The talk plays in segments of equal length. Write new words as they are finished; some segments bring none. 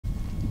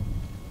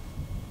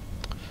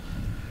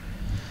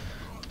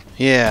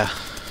Yeah.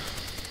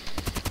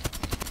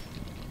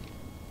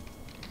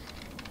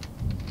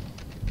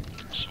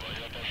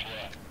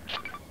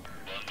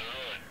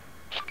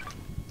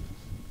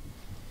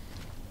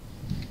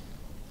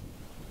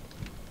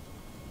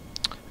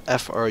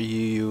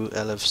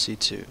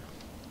 FRUULFC2.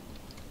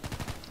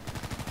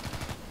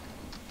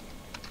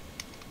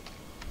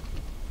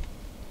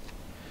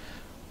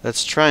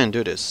 Let's try and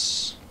do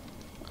this.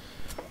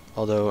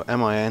 Although,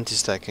 am I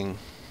anti-stacking?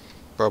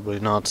 Probably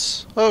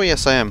not. Oh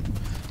yes, I am.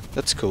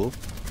 That's cool.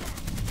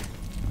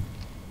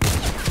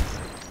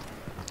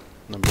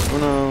 Number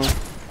uno.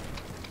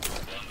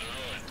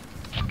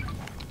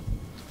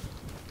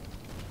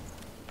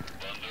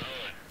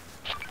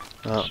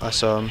 Oh, I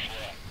saw him.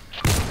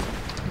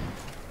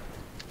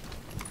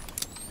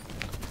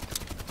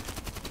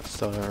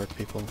 I thought I heard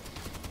people.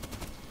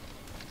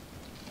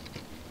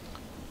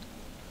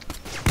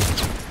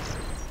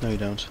 No, you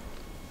don't.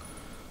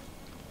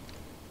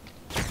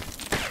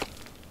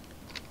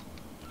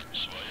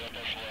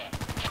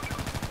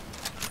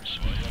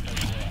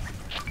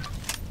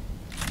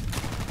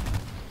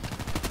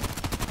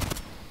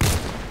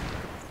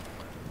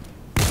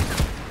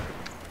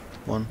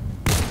 One.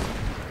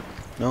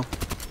 No.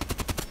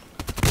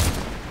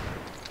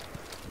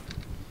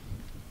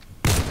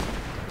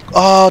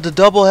 Oh, the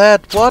double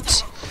head.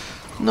 What?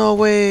 No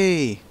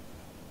way.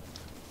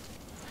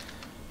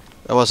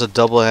 That was a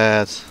double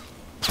head.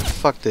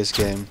 Fuck this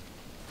game.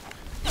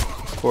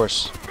 Of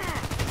course.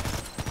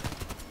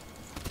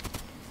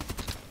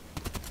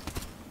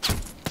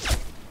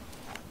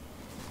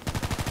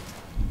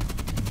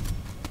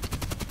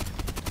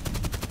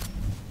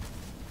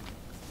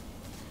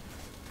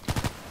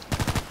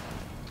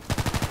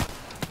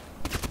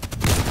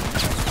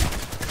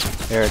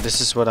 There,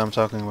 this is what I'm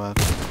talking about.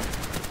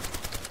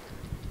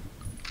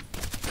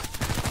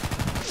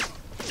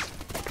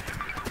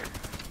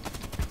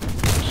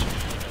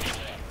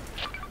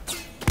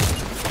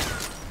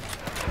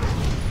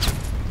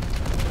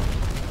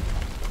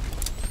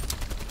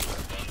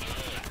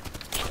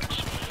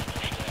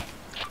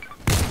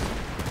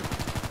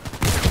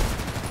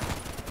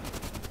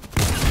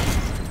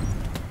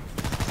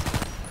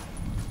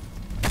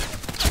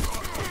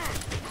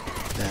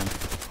 Damn.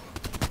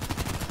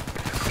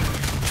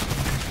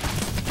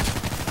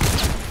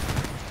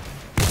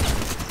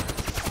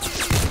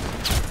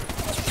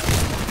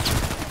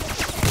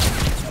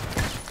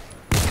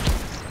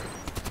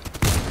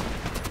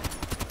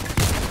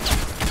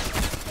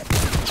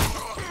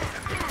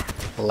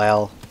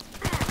 Lel.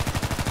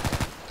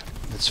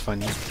 That's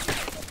funny.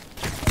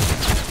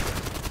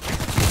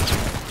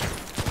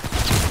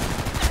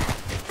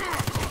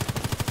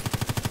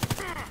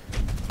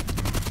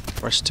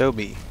 Where's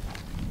Toby?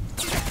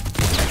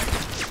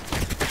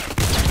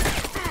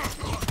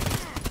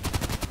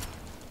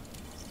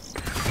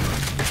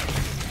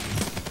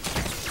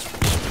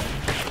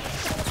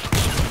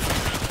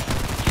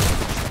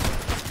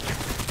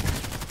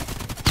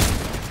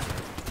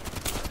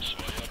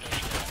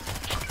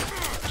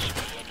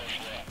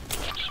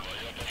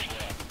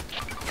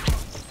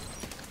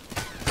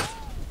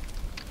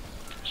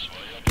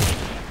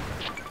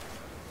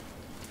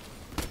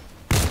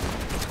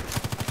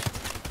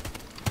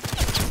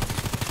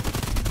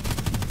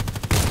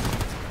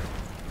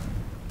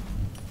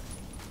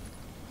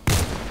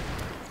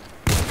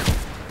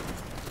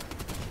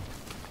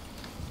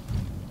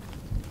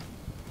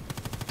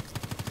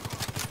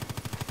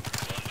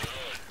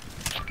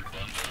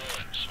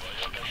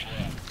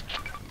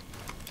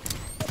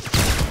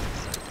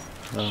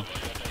 No.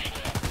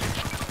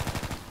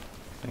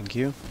 Thank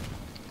you.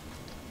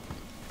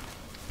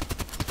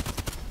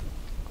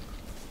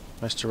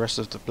 Where's the rest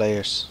of the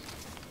players?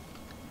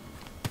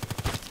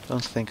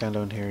 Don't think I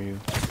don't hear you.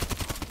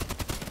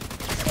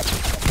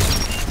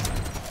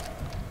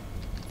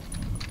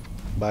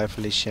 Bye,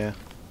 Felicia.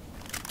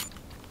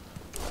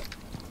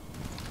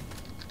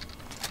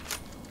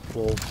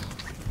 Wolf.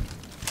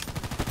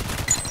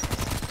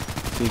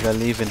 Figa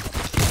leaving.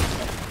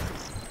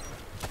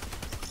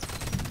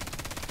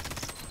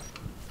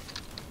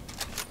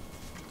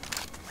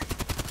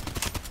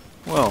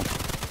 Well,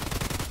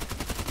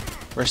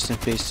 rest in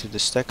peace to the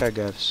stack, I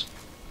guess.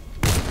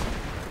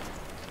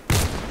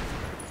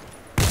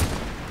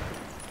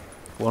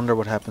 Wonder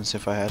what happens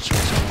if I headshot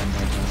someone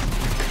right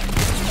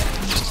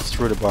now. Just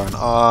through the barn.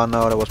 Oh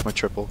no, that was my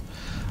triple.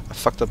 I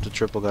fucked up the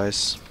triple,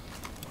 guys.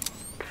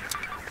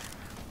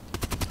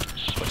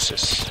 What's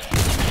this?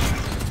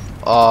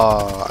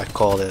 Oh, I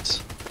called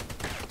it.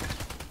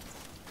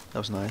 That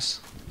was nice.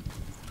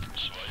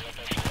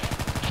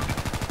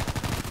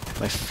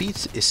 My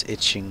feet is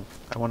itching.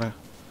 I wanna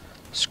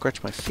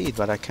scratch my feet,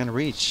 but I can't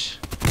reach.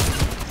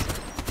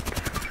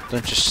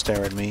 Don't just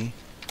stare at me.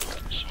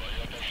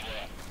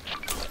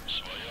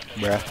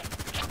 Bruh.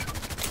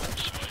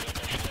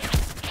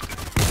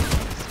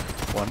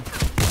 One.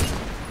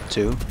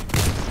 Two.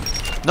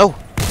 No!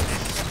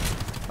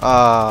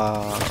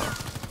 Ah.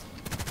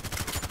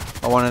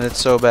 I wanted it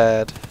so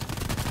bad.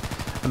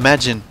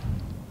 Imagine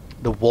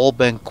the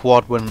wallbang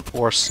quad when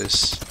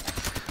Orsis.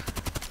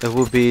 It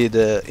will be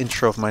the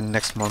intro of my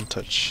next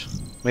montage.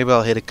 Maybe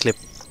I'll hit a clip.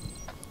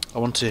 I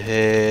want to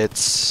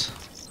hit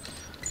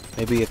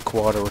maybe a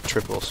quad or a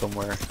triple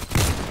somewhere.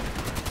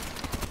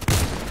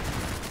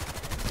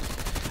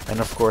 And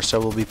of course there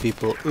will be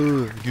people,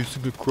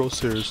 using a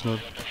crosshair is not,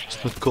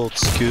 it's not called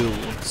skill,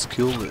 it's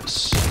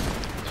skillless.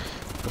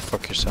 Go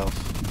fuck yourself.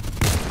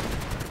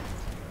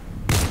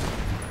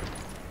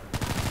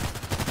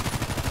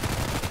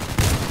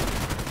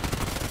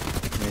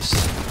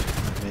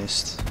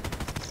 Missed.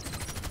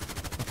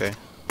 Okay.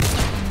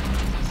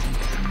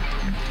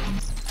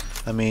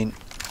 I mean,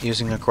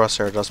 using a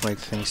crosshair does make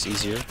things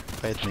easier,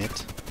 I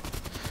admit.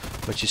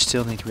 But you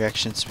still need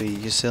reaction speed,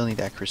 you still need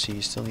accuracy,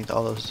 you still need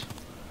all those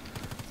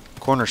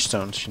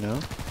cornerstones, you know?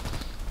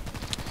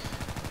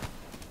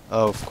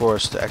 Oh, of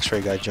course, the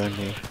X-ray guy joined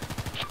me.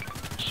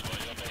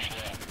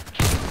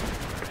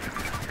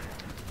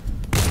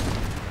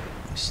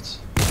 Missed.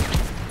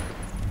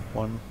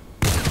 1,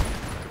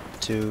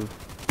 2.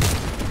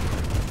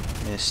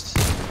 Missed.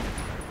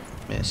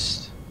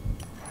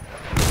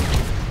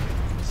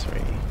 3.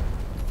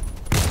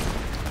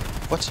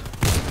 What?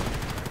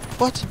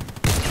 What?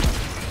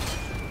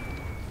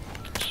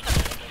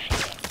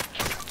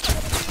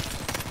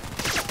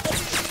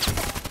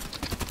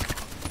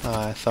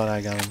 I thought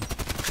I got him.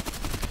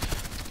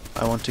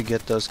 I want to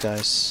get those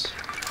guys.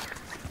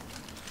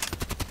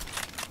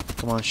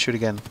 Come on, shoot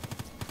again.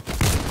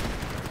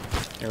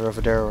 You're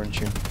over there,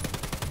 aren't you?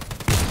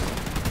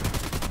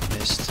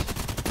 Missed.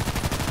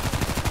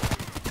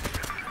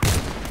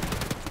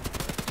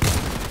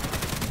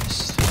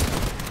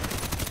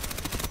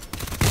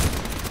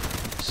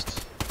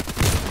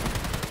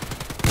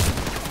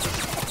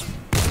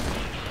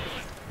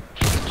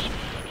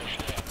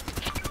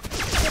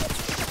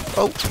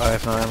 Oh, I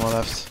have no ammo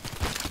left.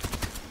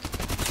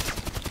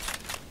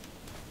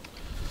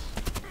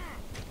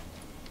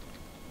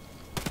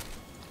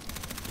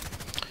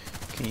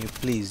 Can you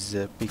please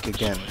peek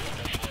again?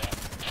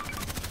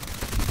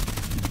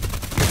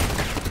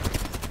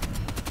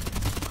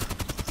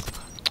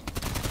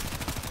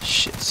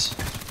 Shit.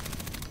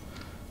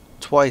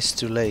 Twice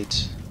too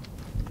late.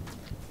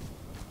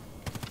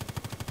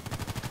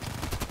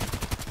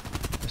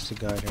 There's the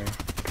guy there.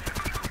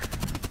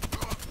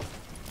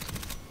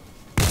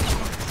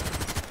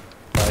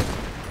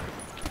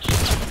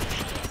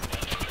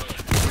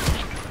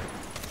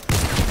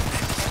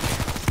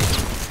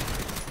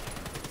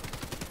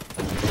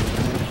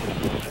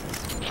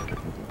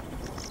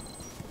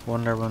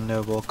 Wonder when they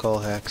will call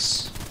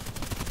hacks.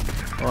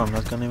 Oh, I'm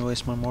not gonna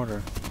waste my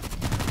mortar.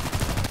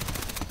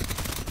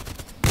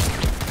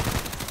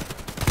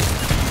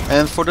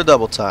 And for the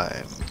double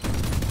time.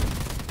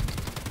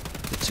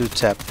 The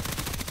 2-tap.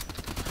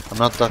 I'm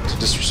not that to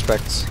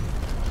disrespect,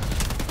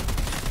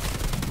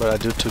 but I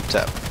do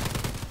 2-tap.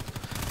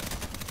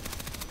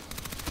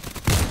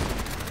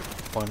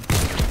 1,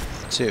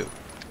 2. You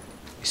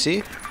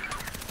see?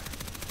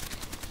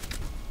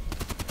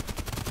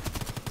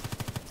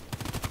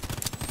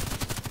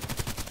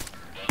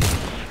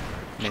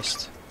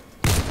 Missed.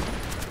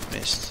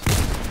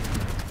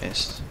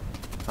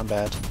 I'm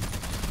bad.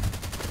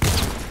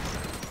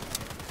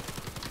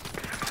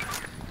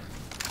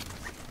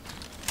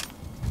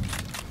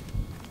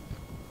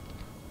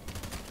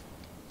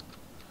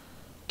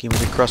 Give me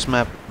the cross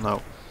map.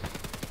 No.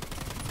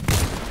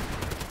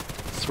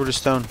 Through the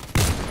stone.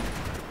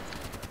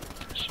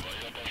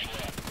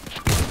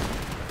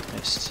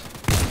 Missed.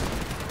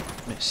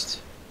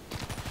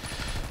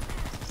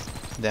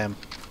 Damn.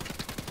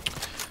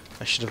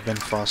 I should have been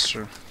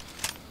faster.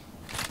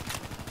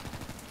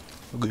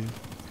 Okay.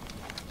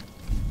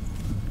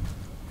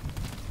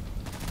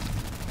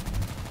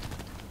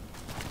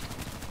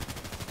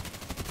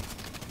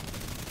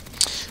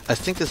 I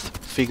think this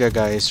figure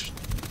guy is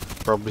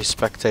probably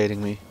spectating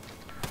me.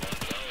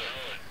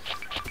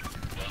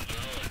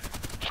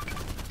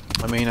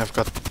 I mean, I've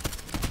got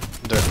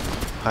the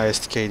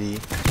highest KD.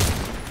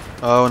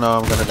 Oh no,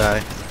 I'm gonna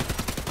die.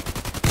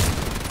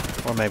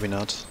 Or maybe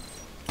not.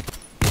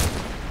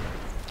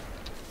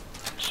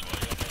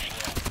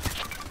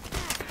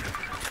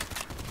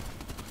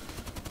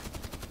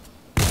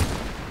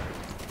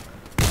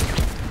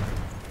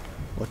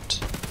 What?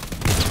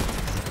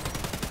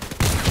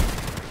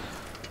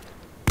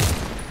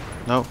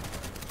 No.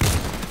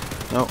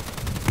 No.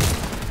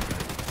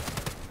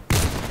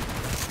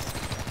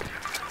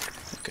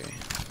 Okay.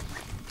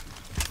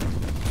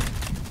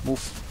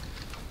 Move.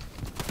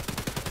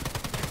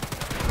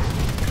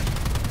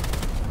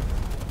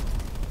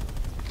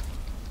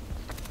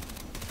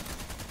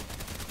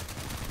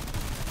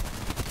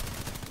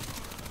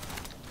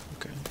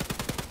 Okay.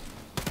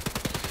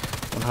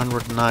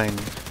 109.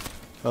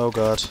 Oh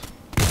god.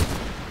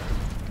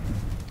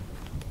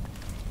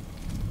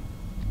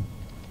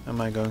 Am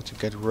I going to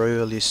get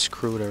royally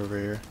screwed over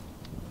here?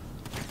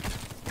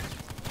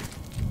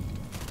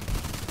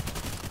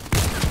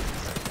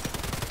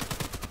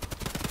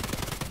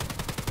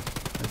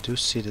 I do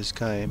see this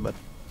guy, but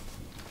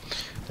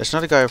there's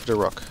not a guy over the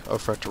rock.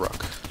 Over at the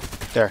rock.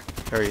 There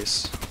he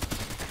is.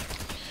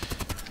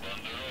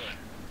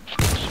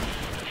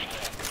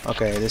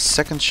 Okay, this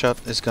second shot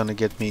is gonna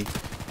get me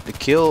the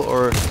kill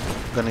or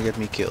gonna get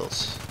me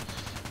kills.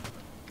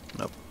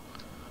 Nope.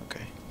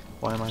 Okay.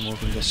 Why am I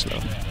moving this slow?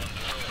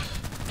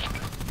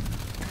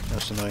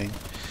 That's annoying.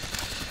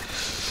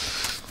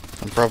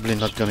 I'm probably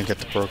not gonna get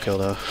the pro kill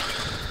though.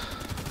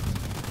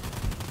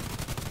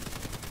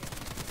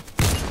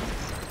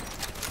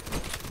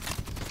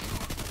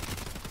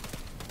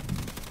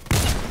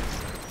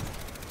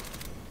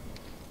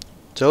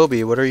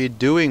 Toby, what are you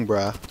doing,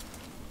 bruh?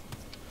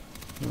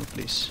 No,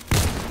 please.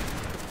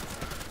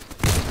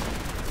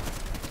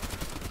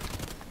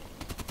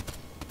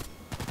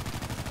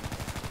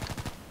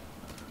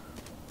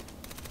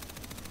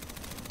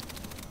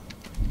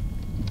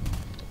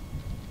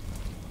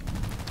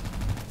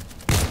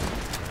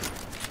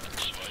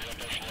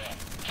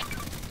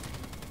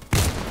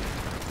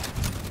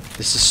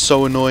 This is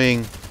so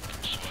annoying.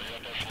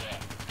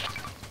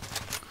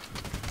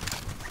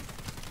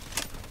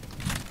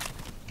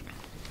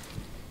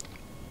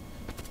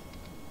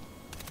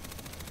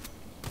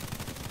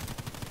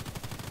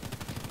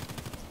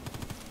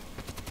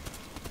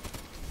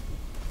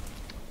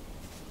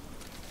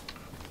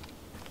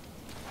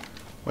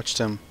 Watch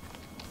them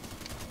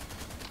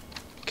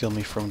kill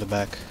me from the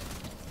back.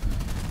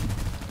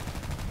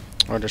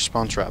 Or they're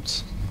spawn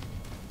trapped.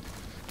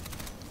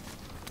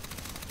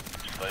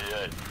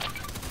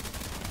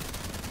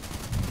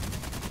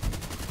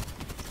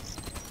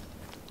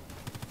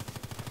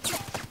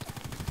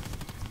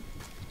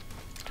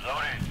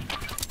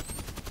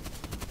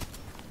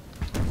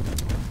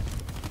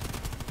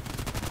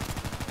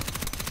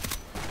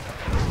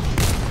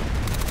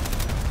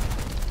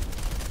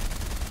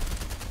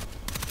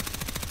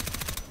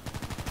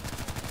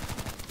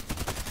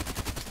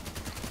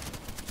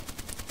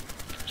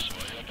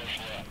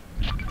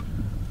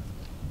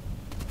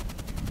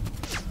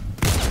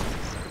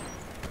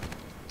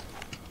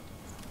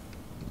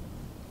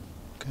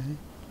 Okay.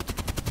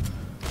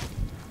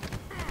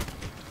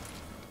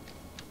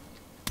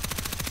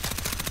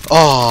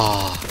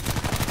 Oh,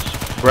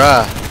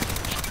 bruh.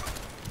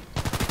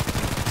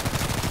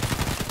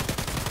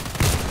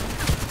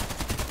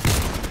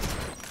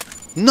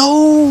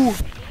 No.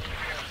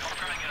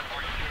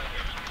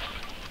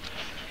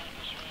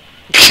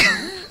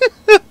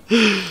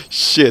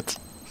 Shit.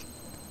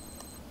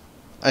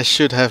 I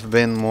should have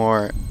been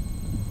more.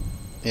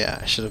 Yeah,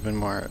 I should have been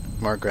more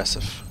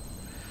aggressive.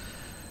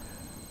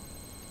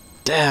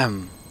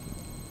 Damn.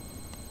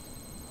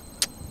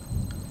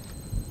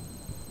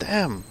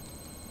 Damn.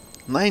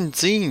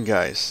 19,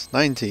 guys.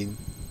 19.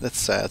 That's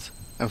sad.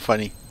 And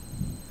funny.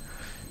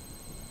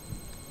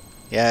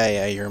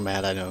 Yeah, you're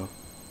mad, I know.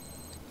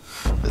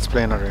 Let's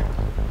play another.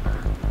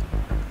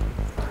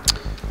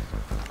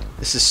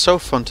 This is so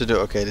fun to do.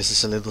 Okay, this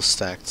is a little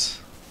stacked.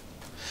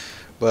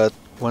 But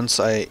once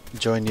I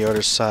join the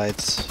other side,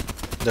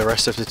 the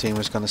rest of the team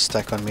is gonna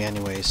stack on me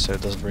anyway, so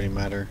it doesn't really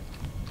matter.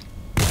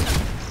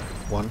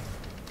 One.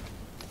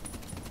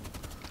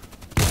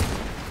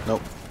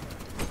 Nope.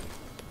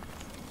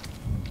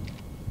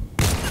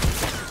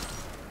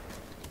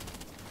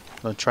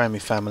 Don't try me,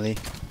 family.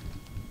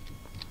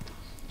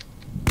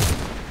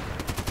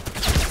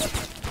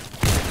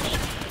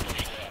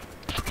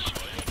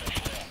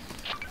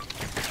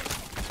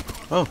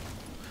 Oh,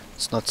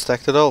 it's not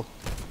stacked at all.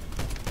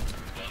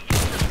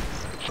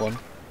 One.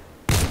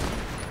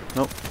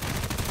 Nope.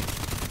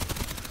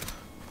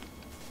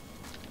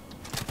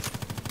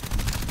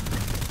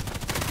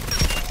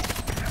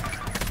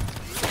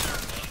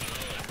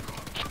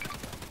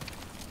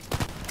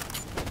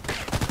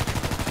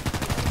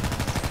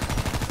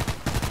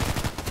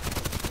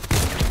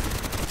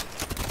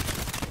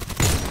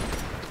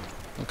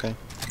 Okay.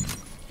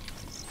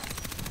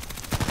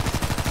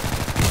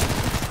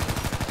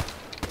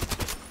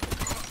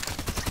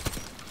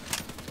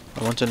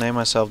 I want to name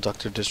myself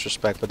Dr.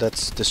 Disrespect, but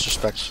that's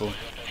disrespectful.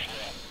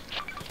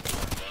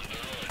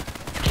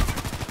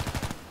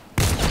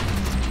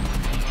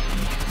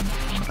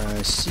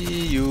 I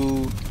see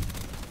you.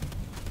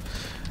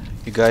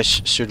 You guys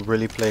should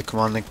really play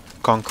Command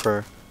 &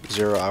 Conquer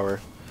 0 Hour.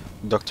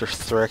 Dr.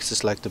 Threx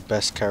is like the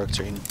best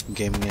character in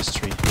gaming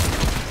history.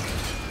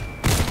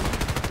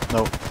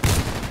 No.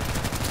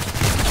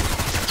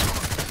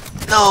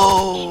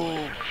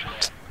 No!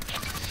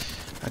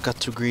 I got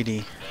too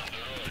greedy.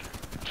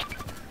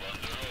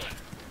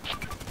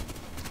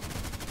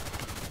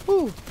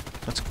 Woo!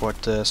 That's quite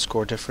the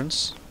score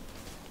difference.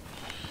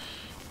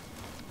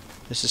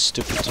 This is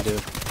stupid to do.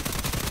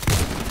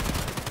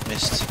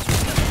 Missed.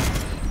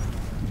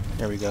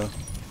 There we go.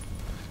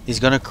 He's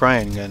gonna cry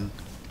again.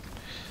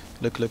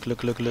 Look, look,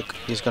 look, look, look.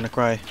 He's gonna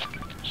cry.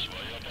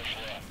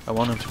 I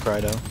want him to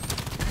cry though.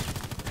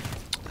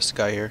 There's the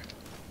guy here.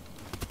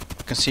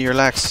 I can see your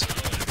legs.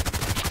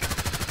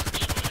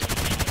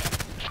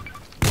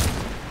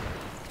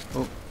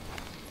 Oh.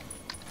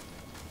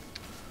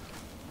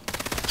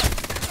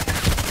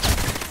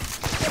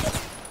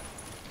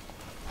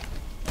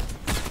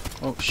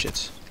 Oh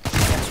shit.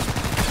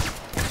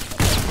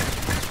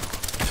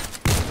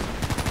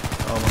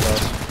 Oh my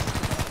god.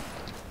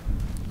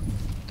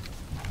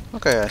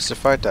 Okay, I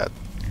survived that.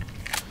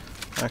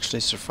 I actually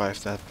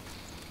survived that.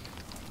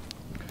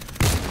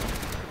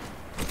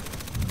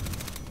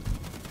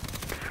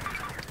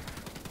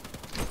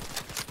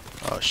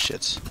 Oh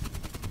shit.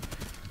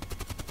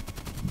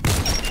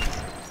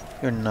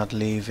 You're not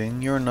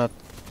leaving, you're not...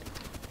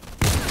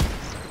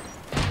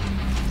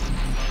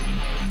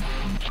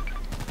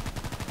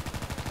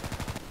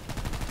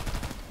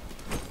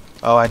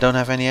 Oh, I don't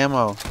have any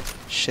ammo.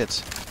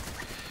 Shit.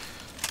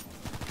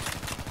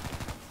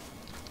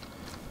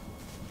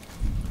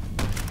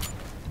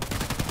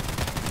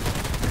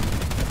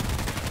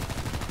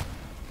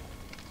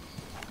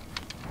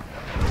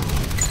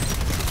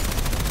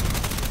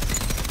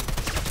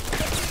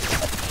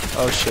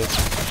 Oh shit.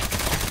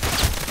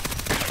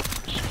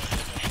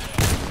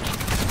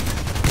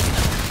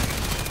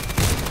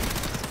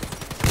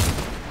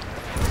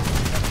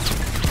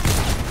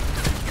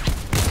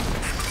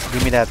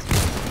 Give me that.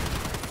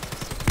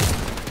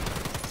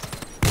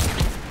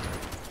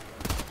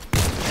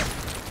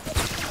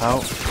 How?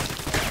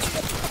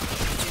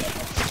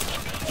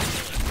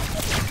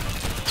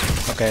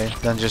 Okay,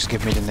 then just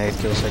give me the nade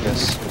kills, I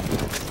guess.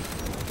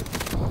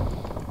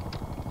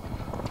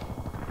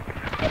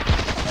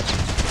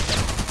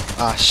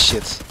 Ah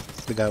shit,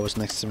 the guy was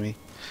next to me.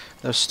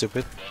 That was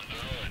stupid.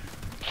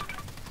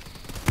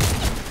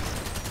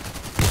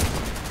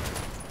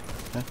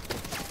 Huh?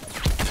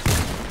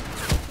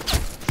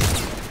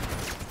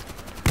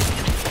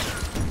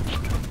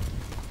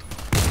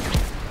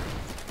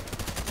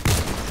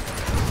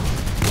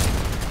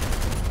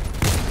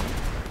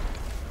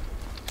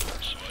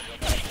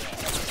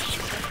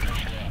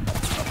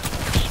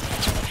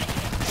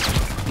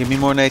 Give me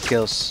more nade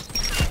kills.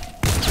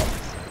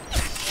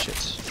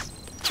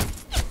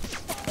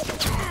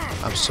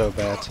 I'm so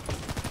bad.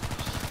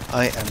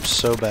 I am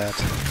so bad.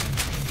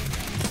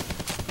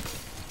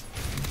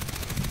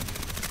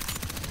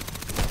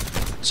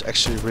 It's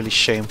actually really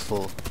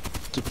shameful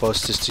to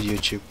post this to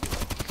YouTube.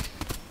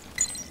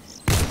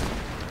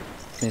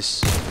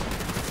 Miss.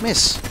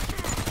 Miss!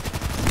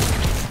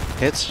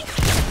 Hit.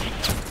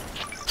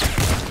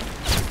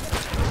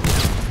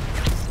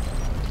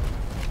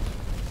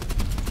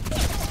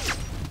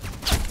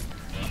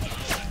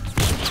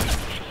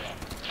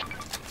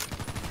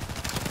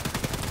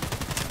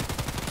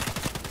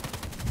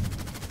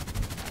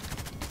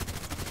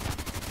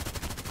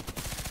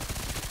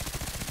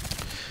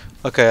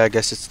 Okay, I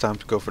guess it's time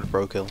to go for the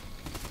pro kill.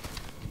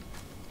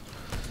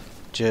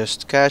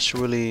 Just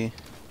casually.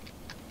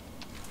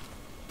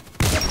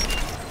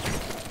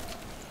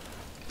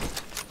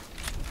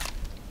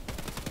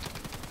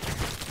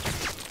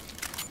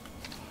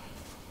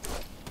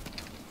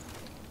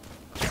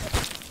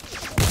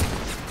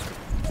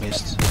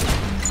 Missed.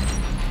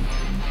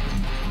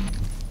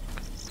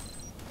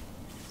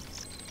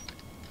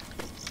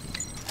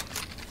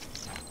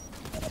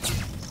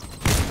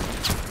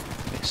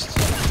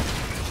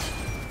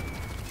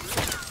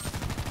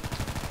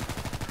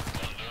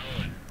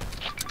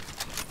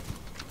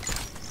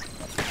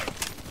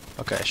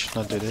 Okay, I should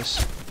not do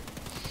this.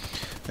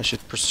 I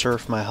should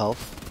preserve my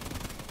health.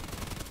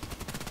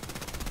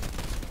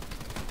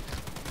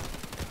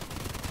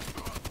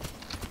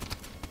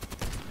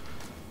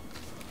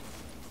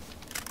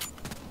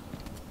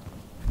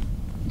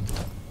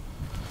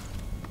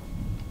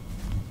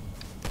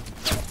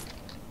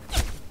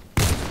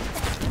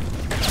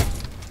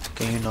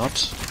 Can you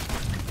not?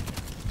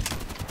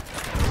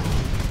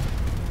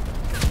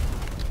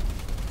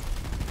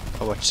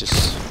 Oh, watch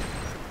this.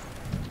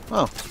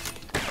 Oh.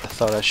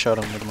 I thought I shot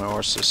him with my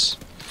Orsis.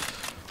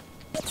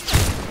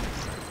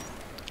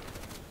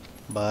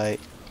 Bye.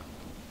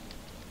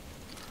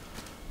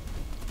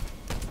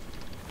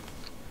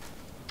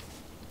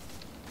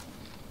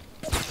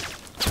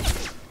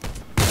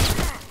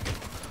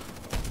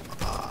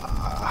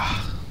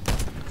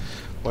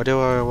 Why do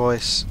I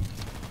always...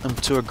 I'm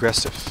too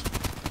aggressive.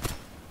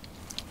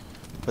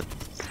 But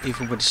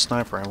even with a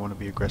sniper I want to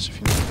be aggressive,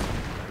 you know.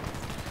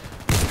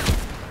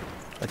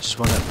 I just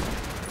want to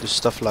do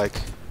stuff like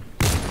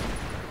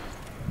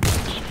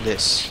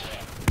this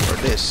or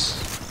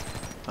this.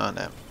 Oh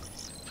no.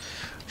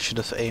 Should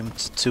have aimed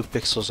 2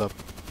 pixels up.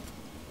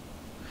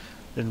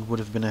 Then it would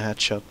have been a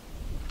headshot.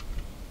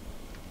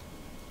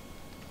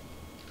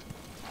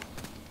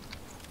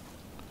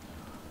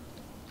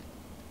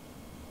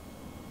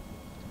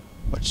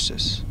 Watch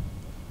this.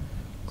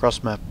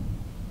 Cross map.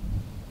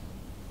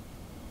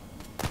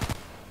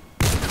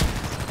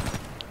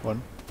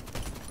 1.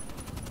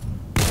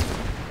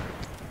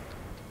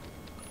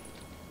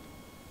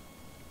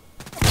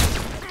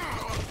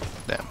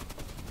 Damn.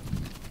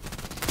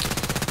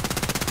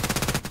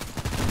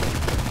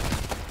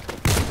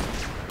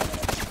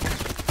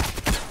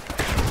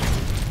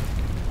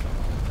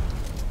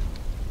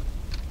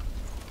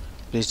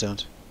 Please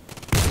don't.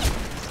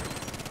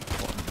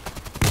 1.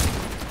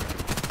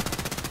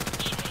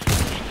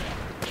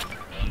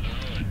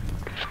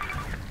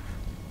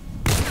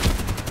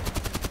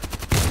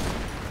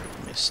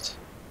 Missed.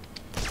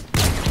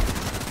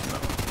 No.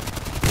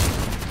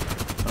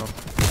 No.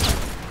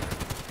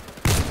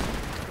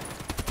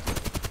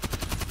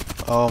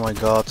 Oh my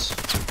god.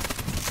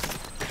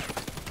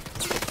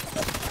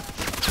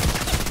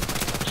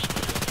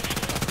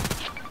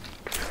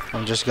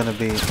 I'm just gonna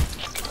be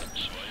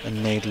a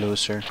nade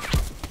loser.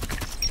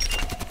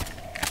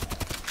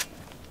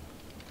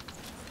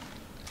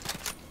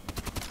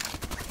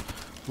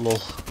 Lol.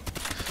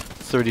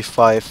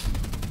 35.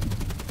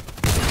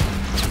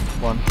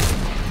 1,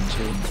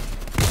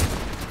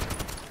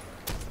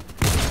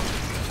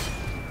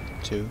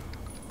 2. 2.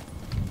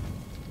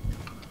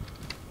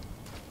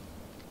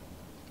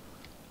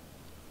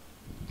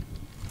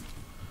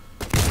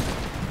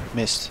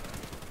 Missed.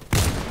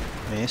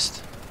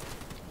 Missed.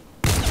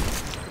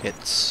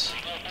 Hits.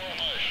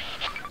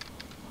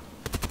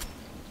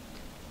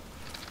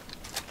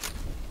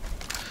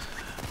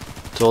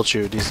 Told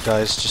you, these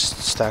guys just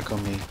stack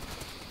on me.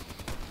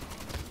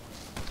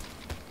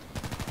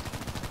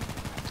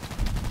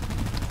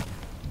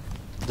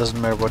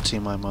 Doesn't matter what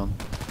team I'm on.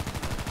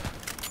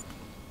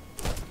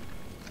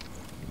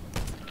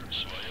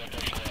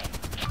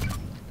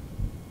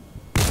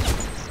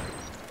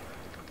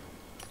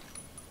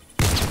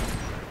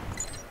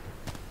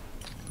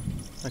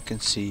 I can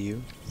see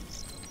you.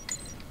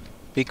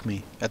 Pick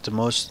me at the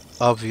most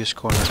obvious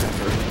corner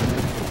ever.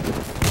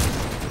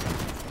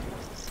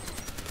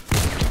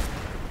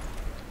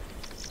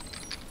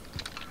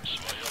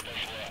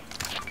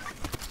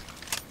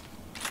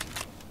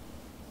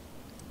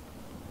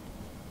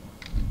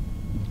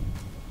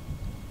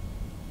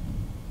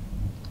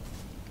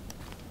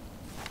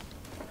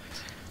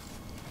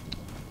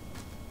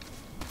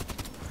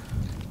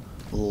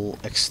 Little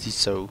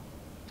extiso.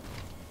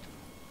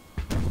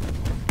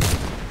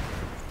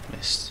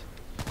 Missed.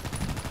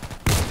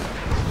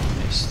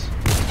 Missed.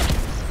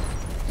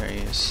 There he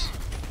is.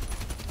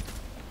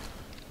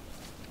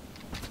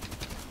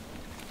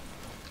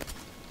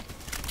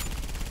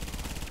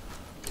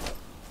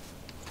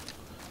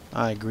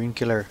 Ah, green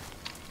killer.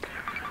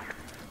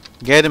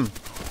 Get him!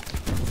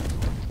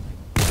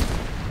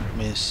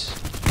 Miss.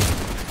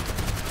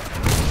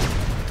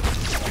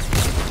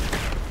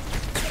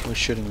 Who's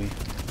shooting me?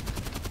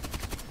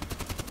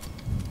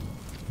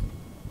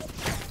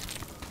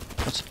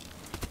 What?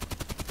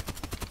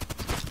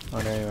 Oh,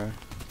 there you are.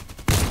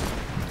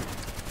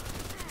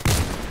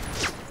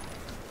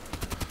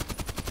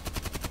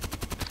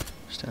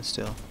 Stand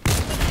still.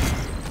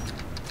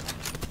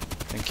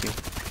 Thank you.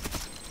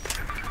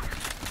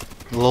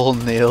 Lol,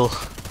 nail.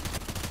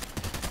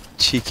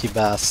 Cheeky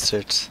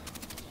bastard.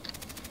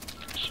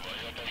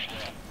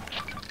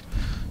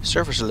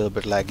 Server's a little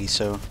bit laggy,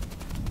 so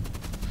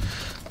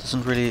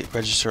doesn't really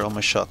register all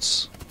my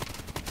shots.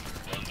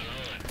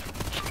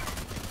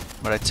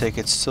 But I take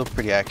it's still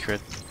pretty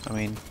accurate. I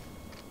mean,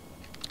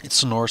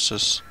 it's an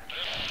Orsis.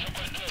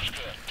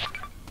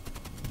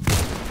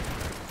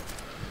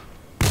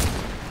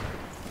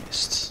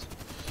 Missed.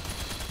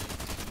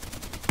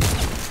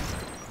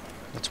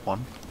 That's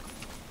one.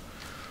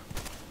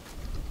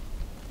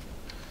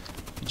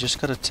 You just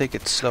gotta take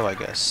it slow, I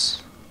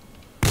guess.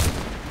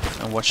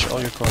 And watch all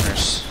your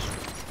corners.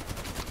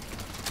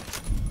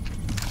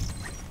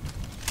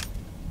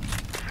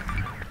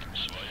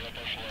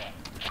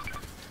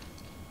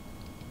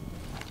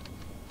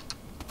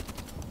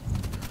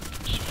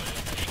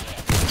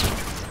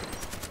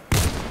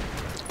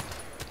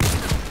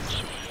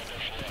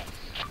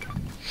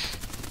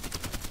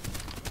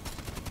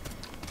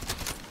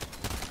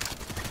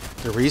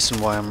 The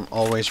reason why I'm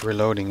always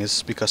reloading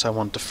is because I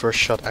want the first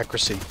shot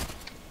accuracy.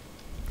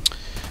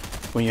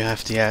 When you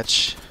have the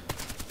edge,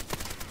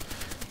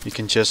 you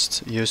can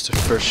just use the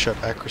first shot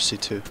accuracy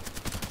too.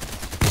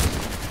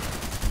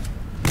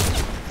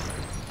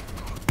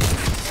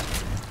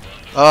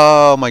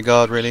 Oh my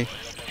god, really?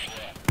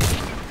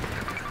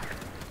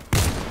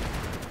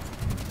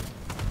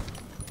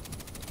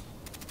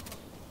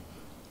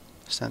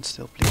 Stand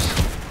still, please.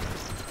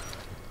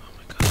 Oh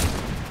my god.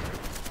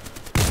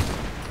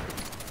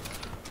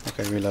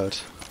 Okay, reload.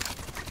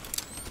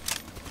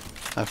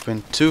 I've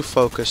been too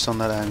focused on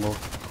that angle.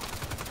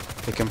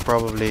 They can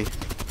probably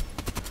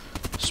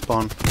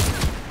spawn.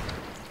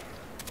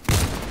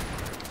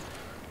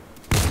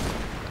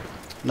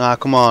 Nah,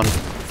 come on.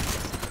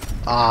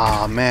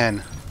 Ah,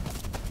 man.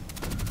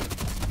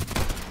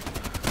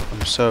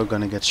 I'm so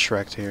gonna get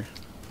shreked here.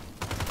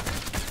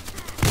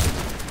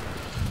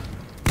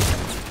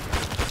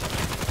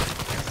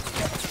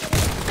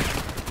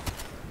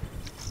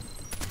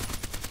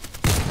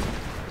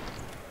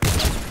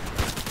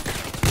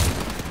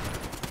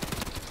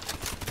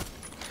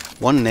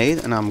 One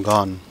nade and I'm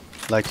gone.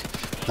 Like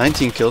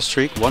 19 kill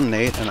streak, one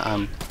nade and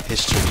I'm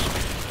history.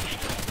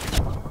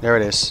 There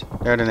it is.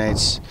 There are the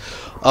nades.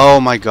 Oh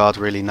my god,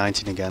 really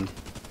 19 again.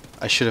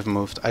 I should have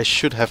moved. I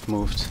should have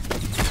moved.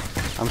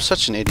 I'm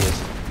such an idiot.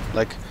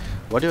 Like,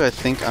 why do I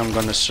think I'm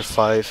gonna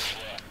survive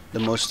the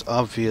most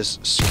obvious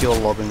skill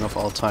lobbing of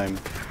all time?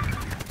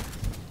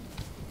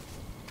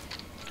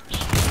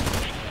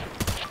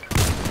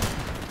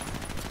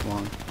 Come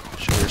on,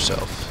 show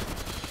yourself.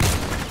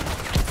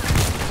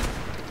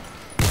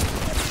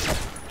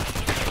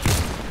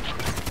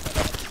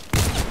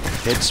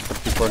 Hits,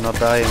 but people are not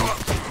dying.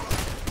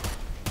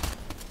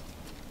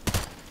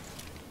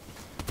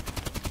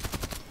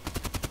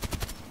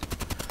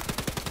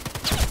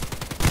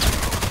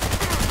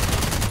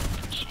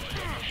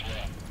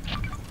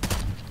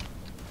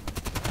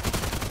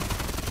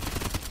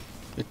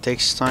 It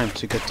takes time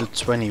to get to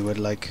 20 with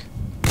like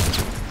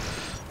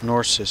an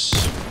Orsis.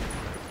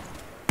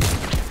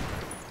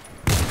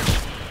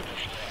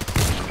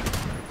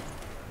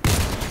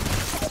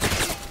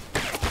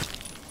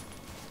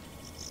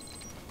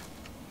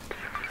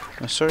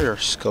 I saw your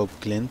scope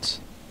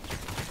glint.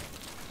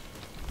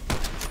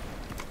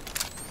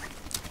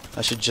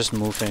 I should just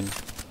move in.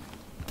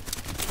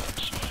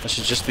 I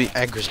should just be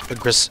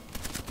aggressive.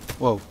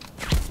 Whoa.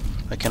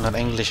 I cannot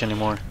English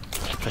anymore.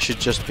 I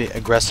should just be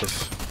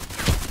aggressive.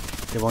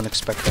 They won't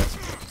expect that.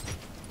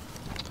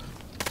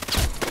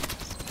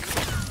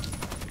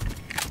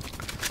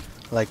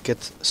 Like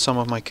get some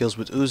of my kills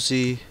with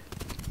Uzi,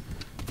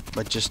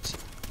 but just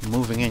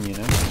moving in, you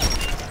know?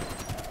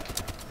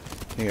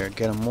 Here,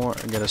 get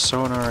a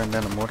sonar and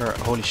then a mortar.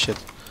 Holy shit.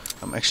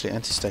 I'm actually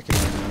anti-stacking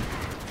right now.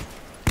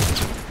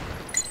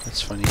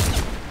 That's funny.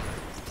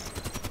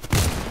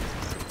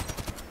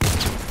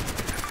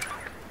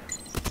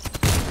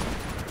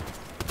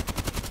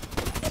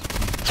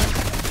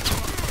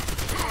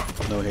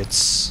 No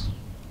hits.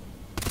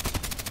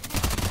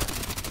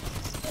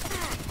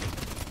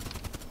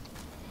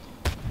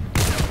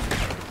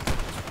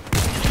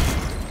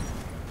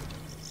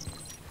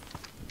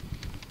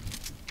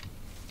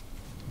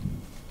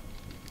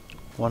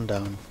 One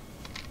down.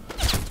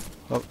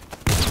 Oh.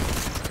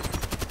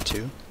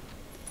 Two.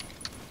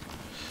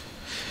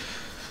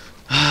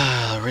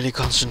 Really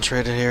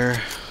concentrated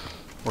here.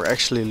 We're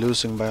actually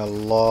losing by a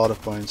lot of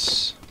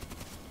points.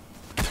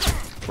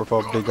 We're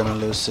probably gonna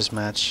lose this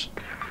match.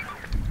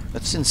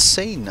 That's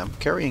insane. I'm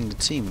carrying the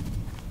team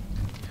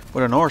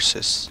with an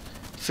Orsis.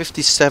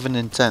 57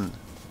 in 10.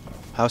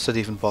 How's that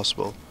even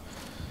possible?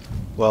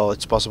 Well,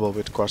 it's possible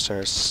with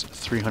Crosshair's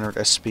 300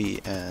 SP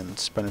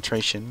and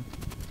penetration.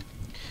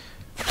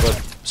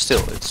 But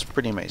still, it's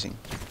pretty amazing.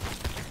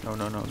 No,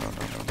 no, no, no, no, no,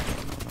 no, no,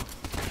 no.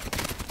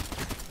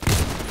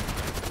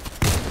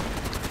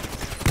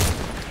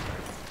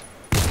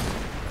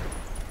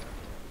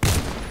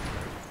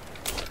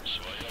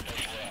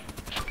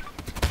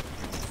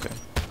 Okay.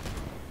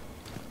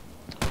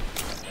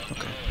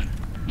 Okay.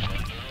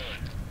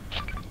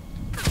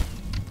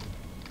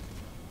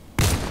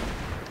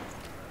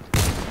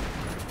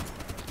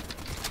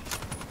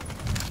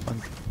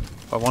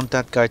 I want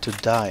that guy to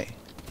die.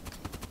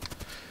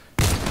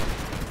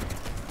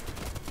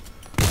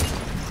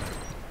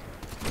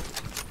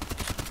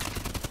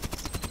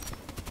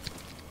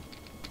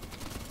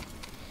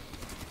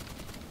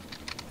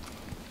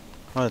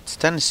 Oh, it's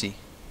Tennessee.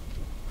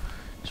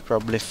 He's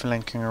probably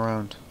flanking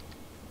around.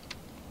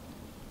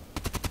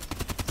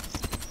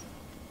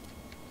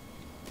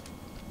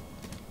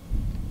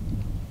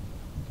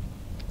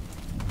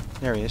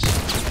 There he is.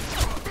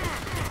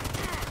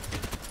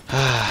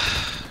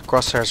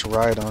 Crosshair's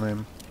right on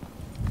him.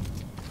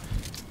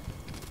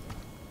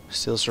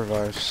 Still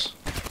survives.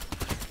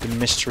 The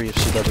mystery of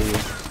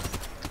CW.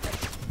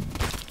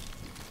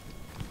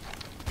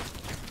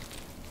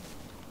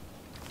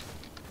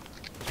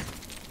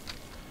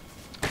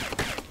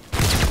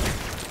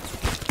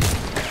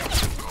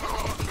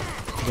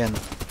 Again,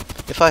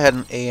 if I had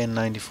an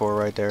AN-94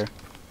 right there,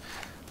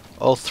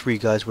 all three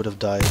guys would have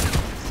died.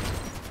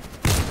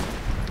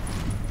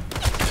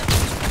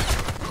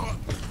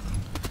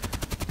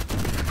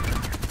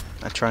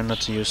 I try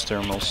not to use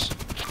thermals.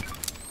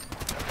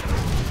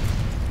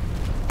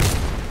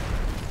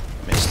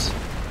 Missed.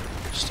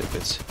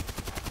 Stupid.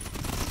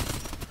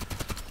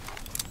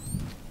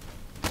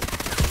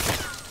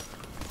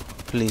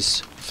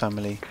 Please,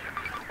 family.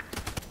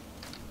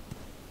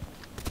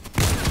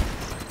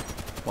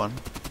 One.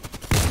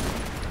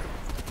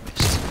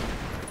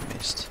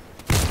 Missed.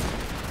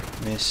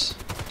 Miss.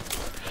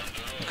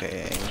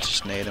 Okay, we'll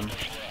just nade him.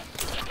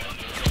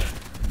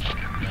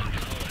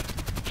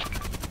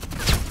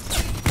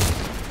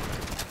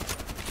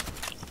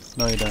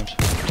 No, you don't.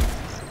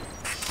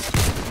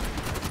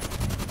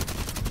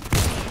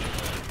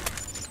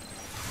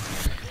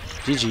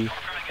 GG.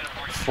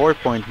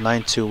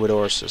 4.92 with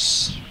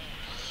Orsis.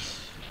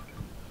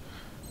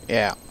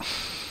 Yeah.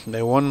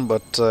 They won,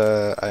 but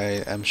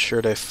I am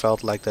sure they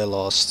felt like they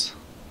lost.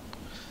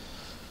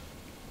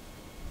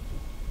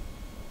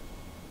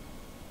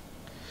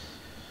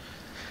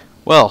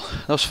 Well,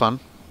 that was fun.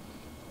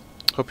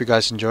 Hope you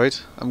guys enjoyed.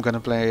 I'm gonna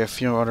play a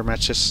few other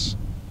matches.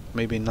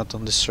 Maybe not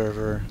on this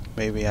server,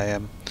 maybe I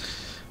am.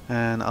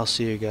 And I'll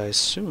see you guys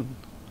soon.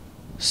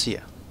 See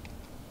ya.